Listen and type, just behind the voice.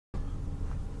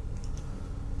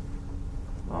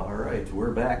All right,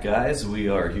 we're back, guys. We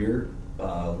are here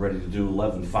ready to do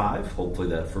 11.5. Hopefully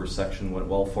that first section went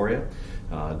well for you.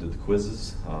 Did the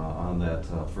quizzes on that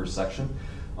first section.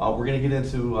 We're going to get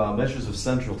into measures of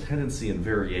central tendency and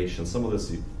variation. Some of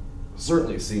this you've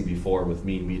certainly seen before with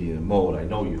mean, median, and mode. I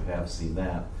know you have seen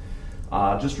that.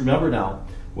 Just remember now,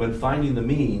 when finding the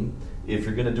mean, if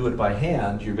you're going to do it by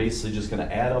hand, you're basically just going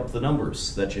to add up the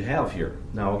numbers that you have here.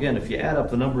 Now again, if you add up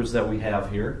the numbers that we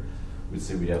have here, we'd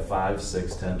say we have 5,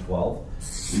 6, 10, 12.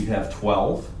 We'd have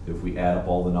 12 if we add up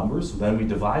all the numbers. Then we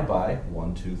divide by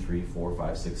 1, 2, 3, 4,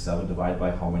 5, 6, 7, divided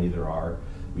by how many there are.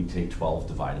 We take 12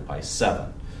 divided by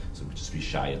 7. So it would just be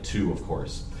shy of 2, of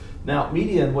course. Now,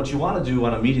 median, what you want to do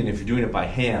on a median, if you're doing it by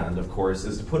hand, of course,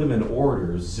 is to put them in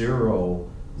order 0,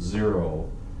 0.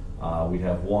 We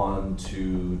have 1,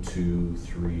 2, 2,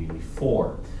 3,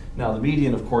 4. Now, the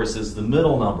median, of course, is the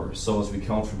middle number. So as we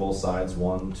count for both sides,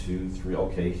 1, 2, 3.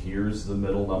 Okay, here's the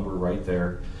middle number right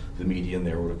there. The median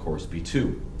there would, of course, be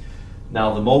 2.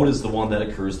 Now, the mode is the one that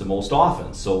occurs the most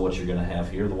often. So what you're going to have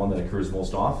here, the one that occurs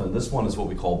most often, this one is what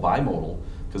we call bimodal,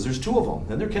 because there's 2 of them.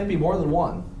 And there can be more than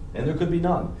one, and there could be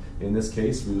none. In this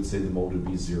case, we would say the mode would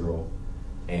be 0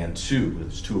 and 2.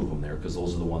 There's 2 of them there, because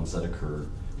those are the ones that occur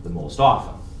the most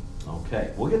often.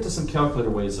 Okay, we'll get to some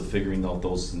calculator ways of figuring out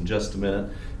those in just a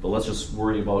minute, but let's just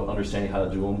worry about understanding how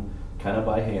to do them kind of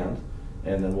by hand,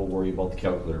 and then we'll worry about the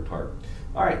calculator part.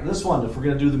 All right, this one, if we're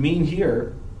going to do the mean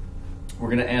here, we're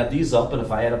going to add these up, and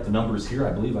if I add up the numbers here,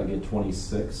 I believe I get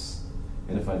 26,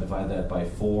 and if I divide that by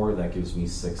 4, that gives me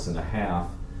 6.5,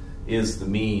 is the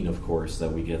mean, of course,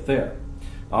 that we get there.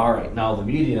 All right, now the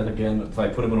median, again, if I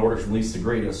put them in order from least to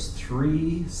greatest,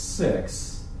 3,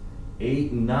 6,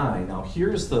 8, and 9. Now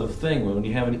here's the thing, when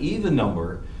you have an even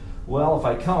number, well, if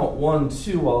I count 1,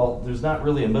 2, well, there's not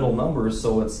really a middle number,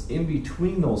 so it's in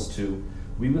between those two.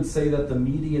 We would say that the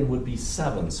median would be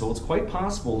 7. So it's quite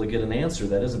possible to get an answer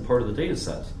that isn't part of the data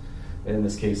set. And in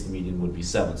this case, the median would be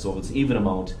 7. So if it's an even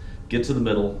amount, get to the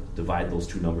middle, divide those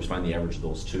two numbers, find the average of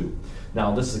those two.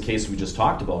 Now this is the case we just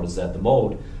talked about, is that the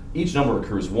mode, each number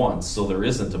occurs once, so there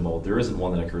isn't a mode. There isn't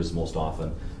one that occurs most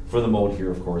often. For the mode here,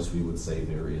 of course, we would say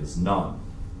there is none.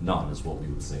 None is what we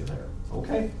would say there.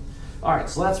 Okay? All right,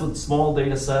 so that's with small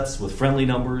data sets, with friendly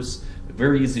numbers.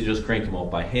 Very easy to just crank them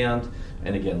out by hand.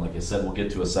 And again, like I said, we'll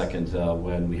get to a second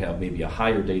when we have maybe a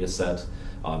higher data set,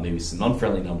 maybe some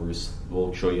unfriendly numbers.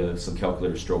 We'll show you some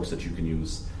calculator strokes that you can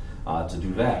use to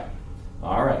do that.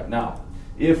 All right, now,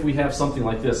 if we have something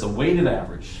like this, a weighted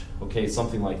average, okay,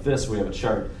 something like this, we have a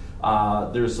chart.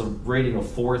 There's a rating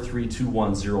of 4, 3, 2,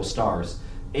 1, 0 stars.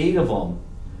 8 of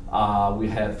them, we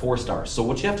had 4 stars. So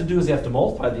what you have to do is you have to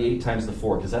multiply the 8 times the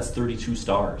 4, because that's 32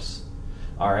 stars.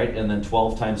 All right, and then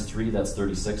 12 times 3, that's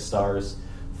 36 stars.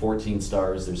 14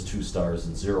 stars, there's 2 stars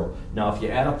and 0. Now, if you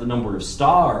add up the number of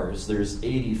stars, there's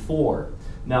 84.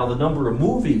 Now, the number of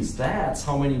movies, that's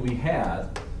how many we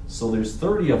had. So there's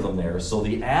 30 of them there. So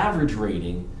the average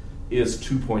rating is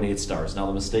 2.8 stars. Now,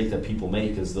 the mistake that people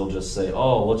make is they'll just say,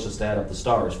 oh, let's just add up the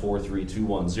stars, 4, 3, 2,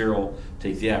 1, 0,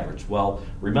 take the average. Well,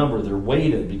 remember, they're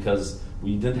weighted because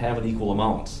we didn't have an equal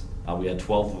amount. We had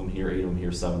 12 of them here, 8 of them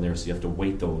here, 7 there, so you have to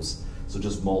weight those. So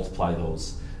just multiply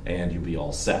those, and you'll be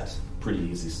all set. Pretty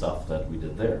easy stuff that we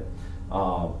did there.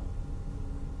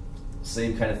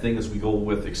 Same kind of thing as we go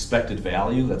with expected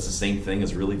value. That's the same thing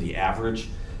as really the average.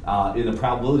 In the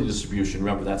probability distribution,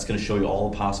 remember, that's going to show you all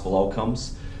the possible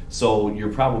outcomes. So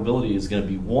your probability is going to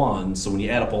be 1. So when you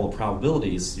add up all the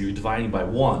probabilities, you're dividing by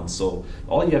 1. So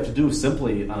all you have to do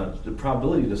simply on the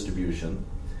probability distribution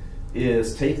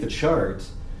is take the chart,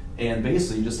 and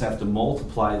basically you just have to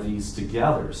multiply these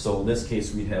together. So in this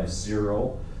case, we'd have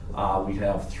 0. We'd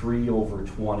have 3 over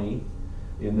 20.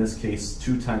 In this case,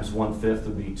 2 times 1/5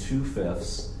 would be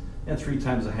 2/5, and 3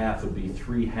 times a half would be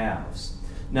 3/2.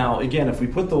 Now, again, if we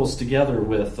put those together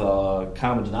with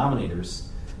common denominators,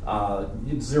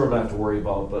 0 don't have to worry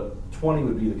about, but 20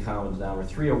 would be the common denominator.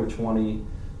 3 over 20.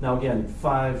 Now, again,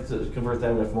 5, to convert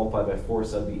that, we have to multiply by 4,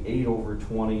 so that would be 8 over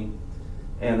 20,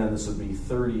 and then this would be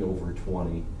 30 over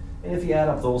 20. And if you add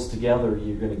up those together,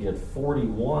 you're going to get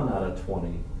 41 out of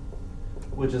 20.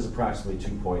 Which is approximately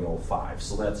 2.05.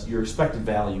 So that's your expected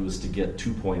value is to get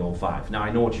 2.05. Now I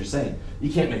know what you're saying.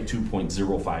 You can't make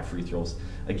 2.05 free throws.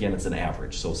 Again, it's an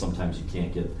average, so sometimes you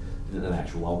can't get an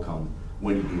actual outcome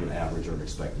when you do an average or an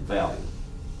expected value.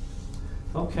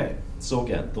 Okay, so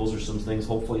again, those are some things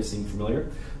hopefully seem familiar.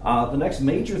 The next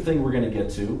major thing we're going to get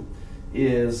to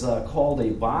is called a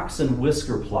box and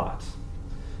whisker plot.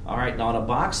 All right, now on a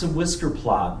box and whisker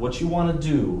plot, what you want to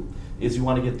do is you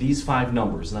want to get these 5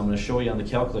 numbers, and I'm going to show you on the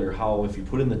calculator how if you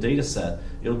put in the data set,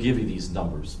 it'll give you these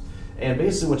numbers. And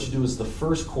basically what you do is the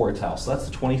first quartile. So that's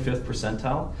the 25th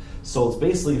percentile. So it's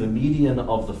basically the median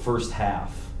of the first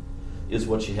half is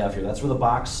what you have here. That's where the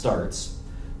box starts.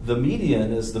 The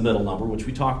median is the middle number, which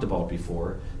we talked about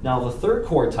before. Now the third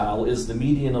quartile is the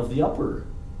median of the upper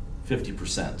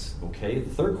 50%, okay, the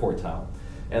third quartile.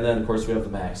 And then of course we have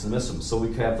the maximism. So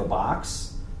we have the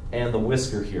box and the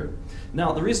whisker here.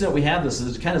 Now the reason that we have this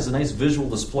is it kind of is a nice visual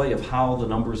display of how the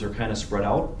numbers are kind of spread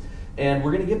out. And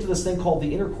we're going to get to this thing called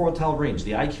the interquartile range,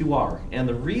 the IQR. And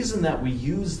the reason that we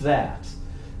use that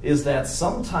is that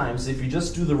sometimes if you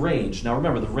just do the range, now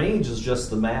remember the range is just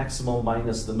the maximum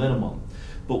minus the minimum.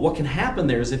 But what can happen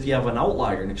there is if you have an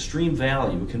outlier, an extreme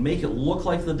value, it can make it look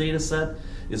like the data set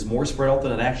is more spread out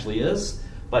than it actually is.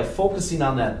 By focusing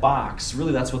on that box,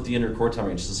 really that's what the interquartile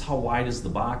range is. How wide is the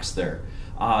box there?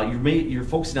 You're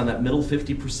focusing on that middle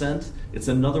 50%. It's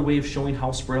another way of showing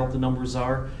how spread out the numbers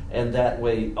are, and that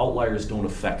way outliers don't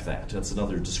affect that. That's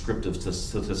another descriptive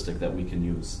statistic that we can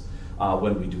use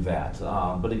when we do that.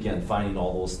 But again, finding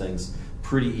all those things,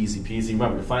 pretty easy peasy.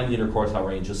 Remember, to find the interquartile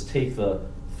range, just take the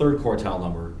third quartile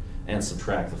number and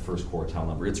subtract the first quartile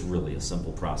number. It's really a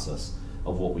simple process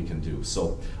of what we can do.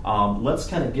 So let's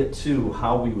kind of get to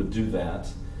how we would do that,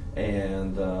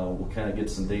 and we'll kind of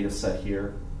get some data set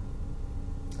here.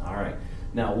 All right,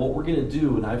 now what we're going to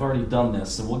do, and I've already done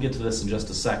this, and we'll get to this in just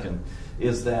a second,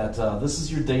 is that this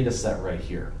is your data set right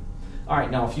here. All right,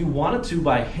 now if you wanted to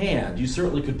by hand, you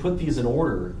certainly could put these in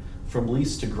order from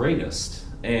least to greatest,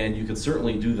 and you could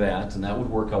certainly do that, and that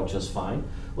would work out just fine.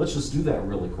 Let's just do that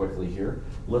really quickly here.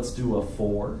 Let's do a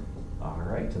 4, all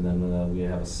right, and then we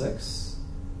have a 6,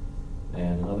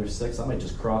 and another 6. I might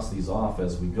just cross these off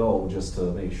as we go just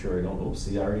to make sure I don't, oops,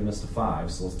 see, I already missed a 5,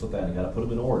 so let's put that, I gotta put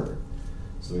them in order.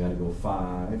 So we gotta go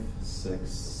 5, 6,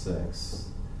 6.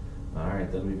 All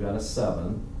right, then we've got a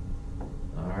 7.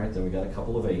 All right, then we got a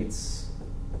couple of 8s.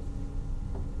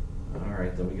 All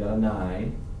right, then we got a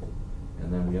 9.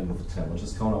 And then we end with a 10. Let's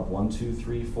just count up 1, 2,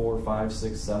 3, 4, 5,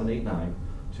 6, 7, 8, 9.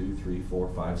 2, 3, 4,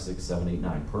 5, 6, 7, 8,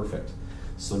 9. Perfect.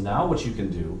 So now what you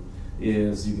can do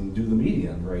is you can do the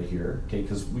median right here, okay,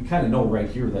 because we kind of know right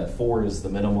here that 4 is the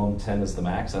minimum, 10 is the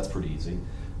max. That's pretty easy.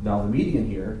 Now the median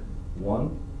here,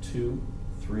 1, 2,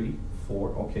 3, 4.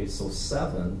 Okay, so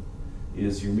 7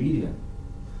 is your median.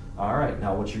 All right,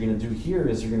 now what you're going to do here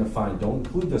is you're going to find, don't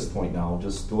include this point now,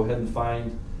 just go ahead and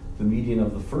find the median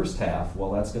of the first half.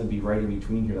 Well, that's going to be right in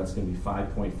between here. That's going to be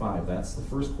 5.5. That's the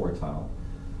first quartile.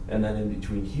 And then in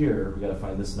between here, we got to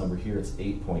find this number here. It's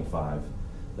 8.5.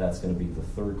 That's going to be the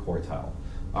third quartile.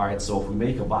 All right, so if we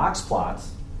make a box plot,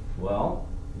 well,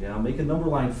 yeah, make a number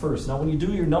line first. Now, when you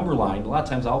do your number line, a lot of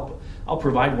times I'll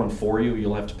provide one for you.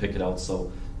 You'll have to pick it out,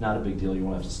 so not a big deal. You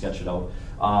won't have to sketch it out.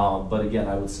 But again,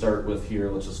 I would start with here.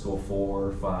 Let's just go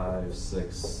 4, 5,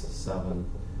 6,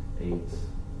 7, 8,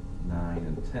 9,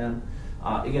 and 10.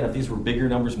 Again, if these were bigger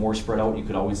numbers, more spread out, you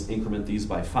could always increment these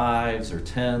by 5s or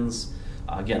 10s.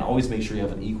 Again, always make sure you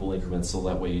have an equal increment so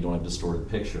that way you don't have a distorted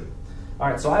picture. All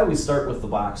right, so I always start with the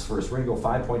box first. We're going to go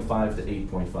 5.5 to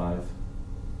 8.5.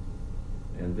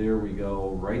 And there we go,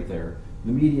 right there.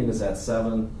 The median is at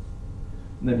 7.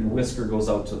 And then your whisker goes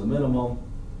out to the minimum,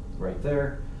 right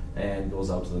there, and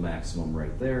goes out to the maximum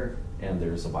right there. And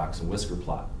there's a box and whisker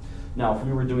plot. Now, if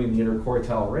we were doing the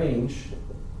interquartile range,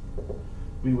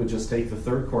 we would just take the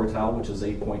third quartile, which is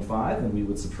 8.5, and we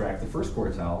would subtract the first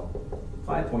quartile,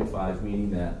 5.5,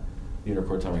 meaning that the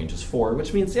interquartile range is 4,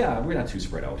 which means, yeah, we're not too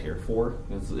spread out here. 4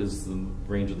 is the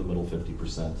range of the middle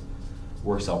 50%.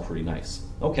 Works out pretty nice.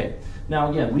 Okay,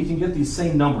 now again, we can get these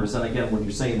same numbers, and again, when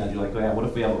you're saying that, you're like, oh, yeah, what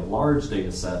if we have a large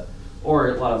data set, or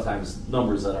a lot of times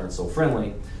numbers that aren't so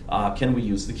friendly, can we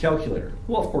use the calculator?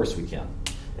 Well, of course we can.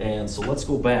 And so let's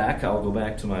go back. I'll go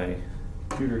back to my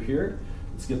computer here.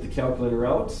 Let's get the calculator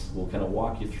out. We'll kind of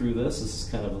walk you through this. This is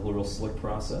kind of a little slick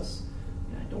process.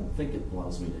 Yeah, I don't think it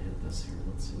allows me to hit this here.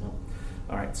 Let's see. No.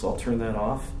 All right, so I'll turn that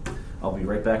off. I'll be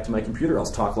right back to my computer. I'll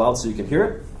talk loud so you can hear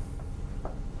it.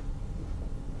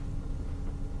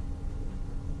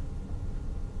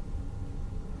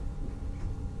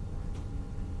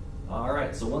 All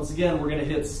right, so once again, we're going to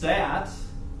hit Stat.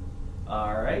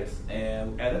 All right,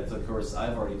 and Edit. Of course,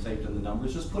 I've already typed in the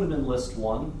numbers. Just put them in List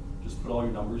 1. Just put all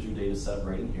your numbers, your data set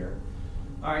right in here.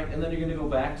 All right, and then you're going to go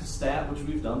back to Stat, which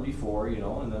we've done before, you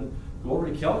know, and then go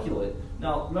over to Calculate.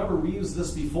 Now, remember, we used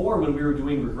this before when we were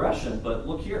doing regression, but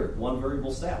look here, one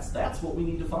variable stats. That's what we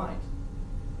need to find.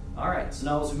 All right, so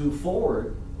now as we move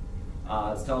forward,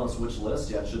 it's telling us which list.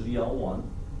 Yeah, it should be L1.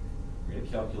 We're going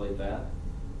to calculate that.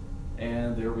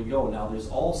 And there we go. Now, there's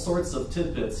all sorts of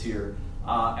tidbits here.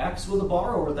 X with a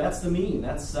borrower, that's the mean.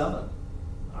 That's 7.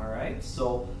 All right,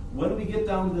 so when we get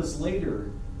down to this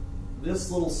later,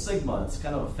 this little sigma, it's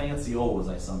kind of a fancy O as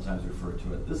I sometimes refer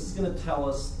to it. This is going to tell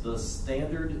us the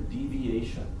standard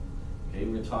deviation. Okay,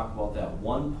 we're going to talk about that.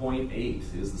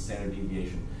 1.8 is the standard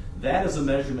deviation. That is a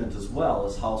measurement as well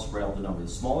as how spread out the number. The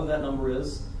smaller that number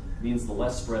is, means the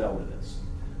less spread out it is.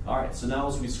 All right, so now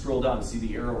as we scroll down, you see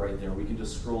the arrow right there, we can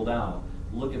just scroll down.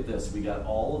 Look at this. We got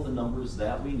all of the numbers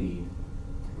that we need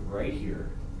right here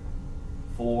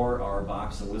for our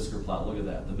box and whisker plot. Look at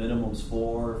that. The minimum's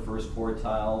 4, first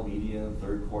quartile, median,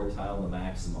 third quartile, and the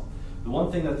maximum. The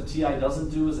one thing that the TI doesn't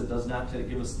do is it does not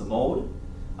give us the mode,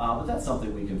 but that's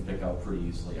something we can pick out pretty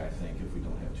easily, I think, if we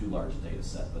don't have too large a data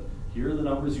set. But here are the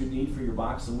numbers you need for your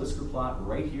box and whisker plot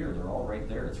right here. They're all right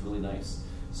there. It's really nice.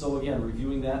 So again,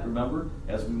 reviewing that, remember,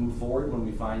 as we move forward, when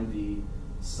we find the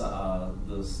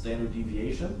standard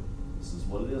deviation, this is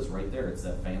what it is right there. It's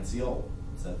that fancy O.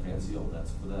 It's that fancy O.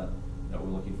 That's for that we're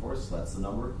looking for, so that's the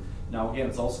number. Now again,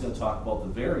 it's also going to talk about the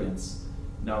variance.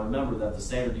 Now remember that the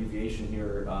standard deviation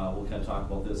here, we'll kind of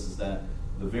talk about this, is that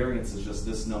the variance is just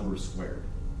this number squared.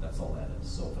 That's all that is.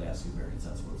 So if it asks you variance,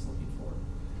 that's what it's looking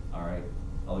for. All right.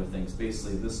 Other things,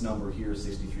 basically this number here,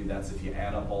 63, that's if you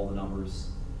add up all the numbers.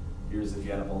 Here's if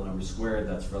you add up all the numbers squared,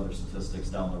 that's for other statistics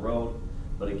down the road.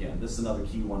 But again, this is another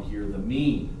key one here, the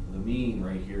mean. The mean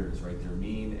right here is right there,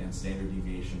 mean and standard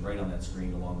deviation right on that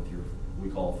screen along with your, we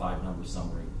call a 5-number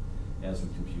summary as we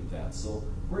compute that. So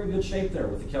we're in good shape there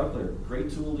with the calculator.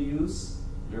 Great tool to use,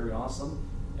 very awesome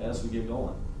as we get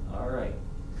going. All right,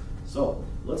 so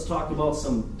let's talk about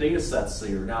some data sets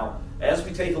here. Now, as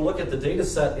we take a look at the data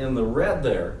set in the red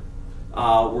there,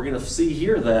 we're going to see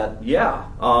here that, yeah,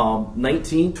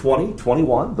 19, 20,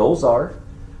 21, those are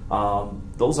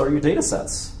your data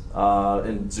sets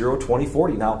in 0, 20,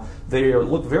 40. Now, they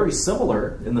look very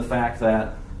similar in the fact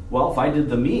that, well, if I did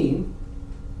the mean,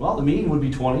 well, the mean would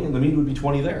be 20 and the mean would be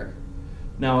 20 there.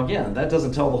 Now, again, that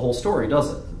doesn't tell the whole story,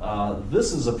 does it?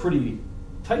 This is a pretty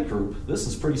tight group. This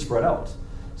is pretty spread out.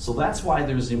 So that's why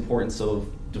there's the importance of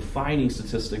defining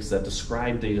statistics that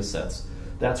describe data sets.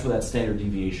 That's where that standard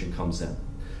deviation comes in.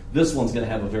 This one's going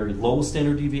to have a very low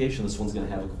standard deviation. This one's going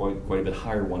to have a quite a bit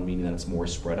higher one, meaning that it's more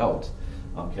spread out.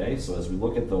 Okay, so as we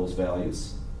look at those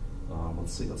values,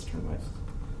 let's see, let's turn my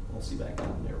LC back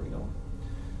on. There we go.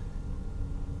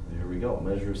 There we go.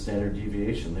 Measure of standard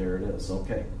deviation. There it is.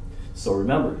 Okay. So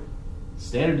remember,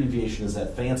 standard deviation is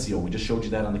that fancy O. We just showed you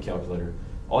that on the calculator.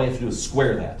 All you have to do is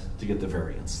square that to get the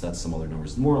variance. That's some other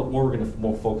numbers. We're going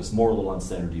to focus more a little on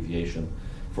standard deviation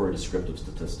for a descriptive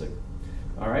statistic.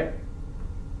 All right.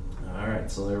 All right.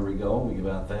 So there we go. We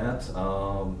got that.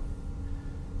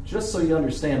 Just so you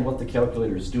understand what the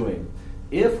calculator is doing,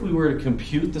 if we were to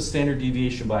compute the standard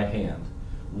deviation by hand,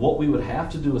 what we would have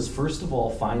to do is first of all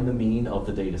find the mean of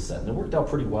the data set. And it worked out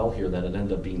pretty well here that it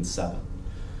ended up being 7.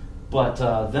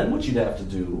 But then what you'd have to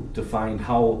do to find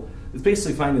how, it's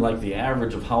basically finding like the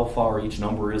average of how far each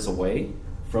number is away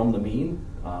from the mean.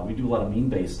 We do a lot of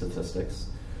mean-based statistics.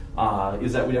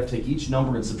 Is that we'd have to take each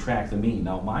number and subtract the mean.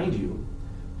 Now mind you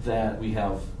that we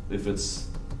have, if it's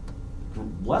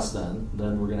less than,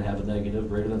 then we're going to have a negative.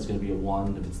 Greater than, it's going to be a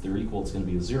 1. If they're equal, it's going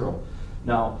to be a 0.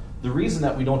 Now, the reason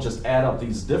that we don't just add up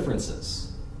these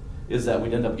differences is that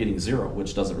we'd end up getting 0,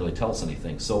 which doesn't really tell us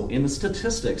anything. So in the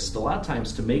statistics, a lot of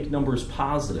times to make numbers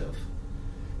positive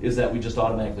is that we just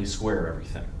automatically square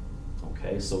everything.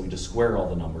 Okay, so we just square all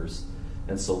the numbers.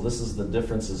 And so this is the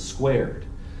differences squared.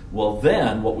 Well,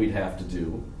 then what we'd have to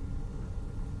do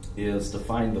is to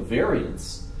find the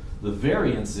variance. The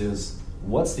variance is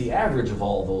what's the average of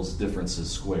all those differences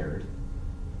squared.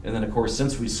 And then, of course,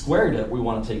 since we squared it, we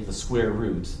want to take the square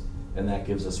root, and that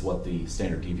gives us what the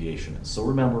standard deviation is. So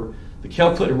remember, the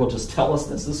calculator will just tell us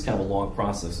this. This is kind of a long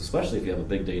process, especially if you have a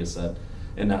big data set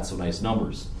and not so nice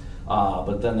numbers.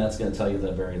 But then that's going to tell you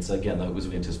that variance, again, that was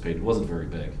we anticipated, wasn't very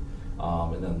big.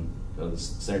 And then the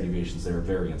standard deviations there,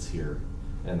 variance here,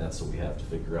 and that's what we have to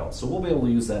figure out. So we'll be able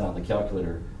to use that on the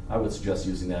calculator. I would suggest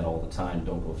using that all the time.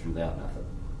 Don't go through that method.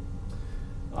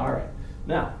 All right.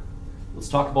 Now, let's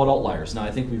talk about outliers. Now,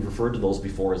 I think we've referred to those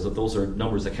before as that those are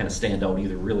numbers that kind of stand out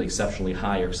either really exceptionally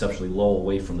high or exceptionally low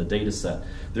away from the data set.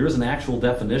 There is an actual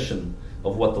definition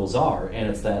of what those are, and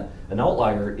it's that an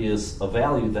outlier is a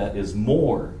value that is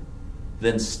more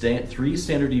than 3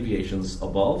 standard deviations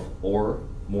above or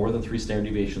more than 3 standard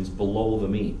deviations below the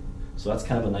mean. So that's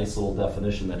kind of a nice little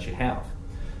definition that you have.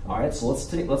 All right, so let's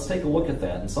take a look at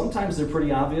that. And sometimes they're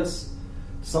pretty obvious,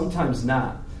 sometimes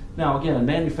not. Now, again, in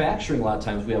manufacturing, a lot of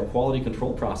times we have quality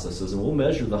control processes, and we'll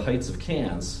measure the heights of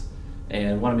cans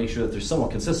and want to make sure that they're somewhat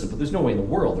consistent, but there's no way in the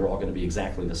world they're all going to be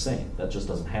exactly the same. That just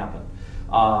doesn't happen.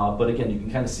 But again, you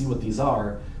can kind of see what these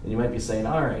are, and you might be saying,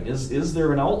 all right, is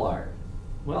there an outlier?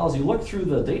 Well, as you look through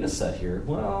the data set here,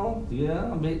 well,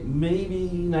 yeah, maybe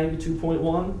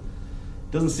 92.1.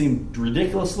 Doesn't seem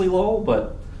ridiculously low,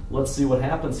 but let's see what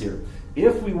happens here.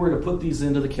 If we were to put these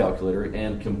into the calculator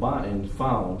and combine and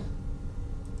found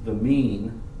the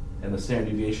mean and the standard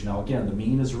deviation, now again, the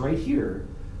mean is right here,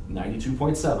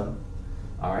 92.7.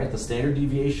 All right, the standard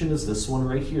deviation is this one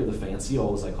right here, the fancy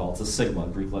O, as I call it. It's a sigma,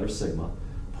 Greek letter sigma.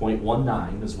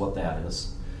 0.19 is what that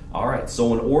is. All right,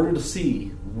 so in order to see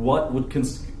what would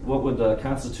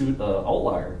constitute an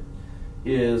outlier,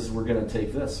 is we're going to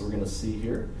take this. We're going to see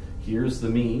here. Here's the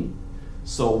mean.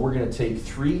 So we're going to take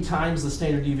 3 times the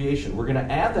standard deviation. We're going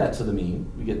to add that to the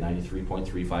mean. We get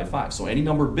 93.355. So any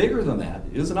number bigger than that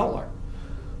is an outlier.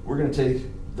 We're going to take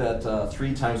that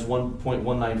 3 times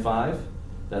 1.195.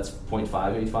 That's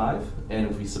 0.585. And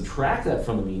if we subtract that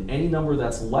from the mean, any number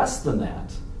that's less than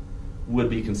that would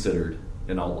be considered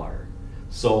an outlier.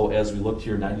 So as we looked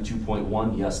here,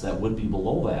 92.1, yes, that would be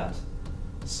below that.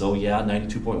 So yeah,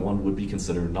 92.1 would be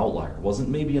considered an outlier. It wasn't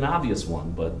maybe an obvious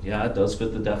one, but yeah, it does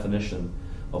fit the definition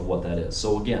of what that is.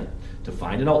 So again, to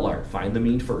find an outlier, find the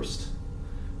mean first.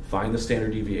 Find the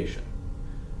standard deviation.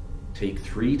 Take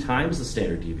 3 times the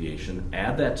standard deviation,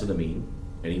 add that to the mean.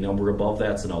 Any number above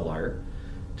that's an outlier.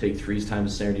 Take 3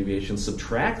 times the standard deviation,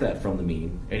 subtract that from the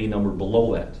mean. Any number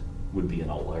below that would be an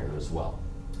outlier as well.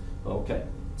 Okay,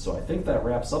 so I think that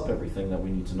wraps up everything that we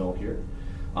need to know here.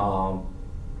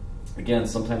 Again,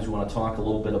 sometimes we want to talk a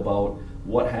little bit about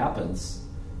what happens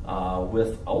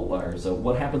with outliers.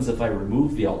 What happens if I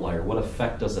remove the outlier? What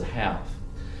effect does it have?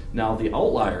 Now the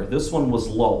outlier, this one was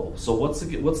low, so what's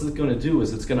it going to do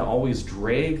is it's going to always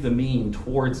drag the mean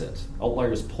towards it.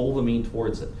 Outliers pull the mean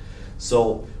towards it.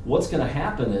 So what's going to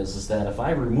happen is that if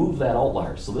I remove that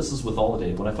outlier, so this is with all the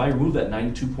data, but if I remove that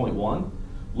 92.1,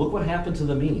 look what happened to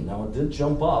the mean. Now it did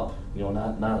jump up,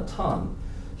 not a ton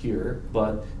here,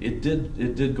 but it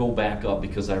did go back up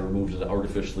because I removed an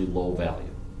artificially low value.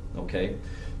 Okay.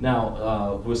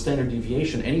 Now with standard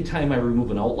deviation, anytime I remove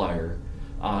an outlier,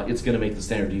 it's going to make the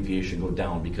standard deviation go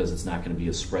down because it's not going to be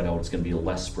as spread out. It's going to be a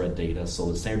less spread data.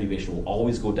 So the standard deviation will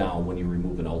always go down when you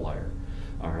remove an outlier.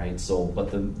 All right. So,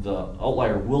 but the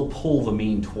outlier will pull the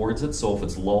mean towards it. So if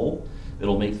it's low,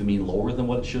 it'll make the mean lower than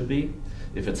what it should be.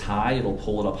 If it's high, it'll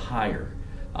pull it up higher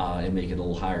and make it a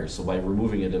little higher. So by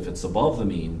removing it, if it's above the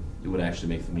mean, it would actually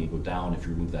make the mean go down. If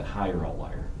you remove that higher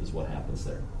outlier, is what happens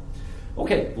there.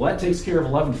 Okay, well that takes care of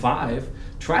 11.5.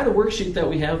 Try the worksheet that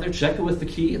we have there. Check it with the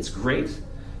key. It's great.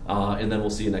 And then we'll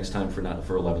see you next time for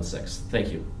 11.6.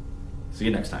 Thank you. See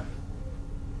you next time.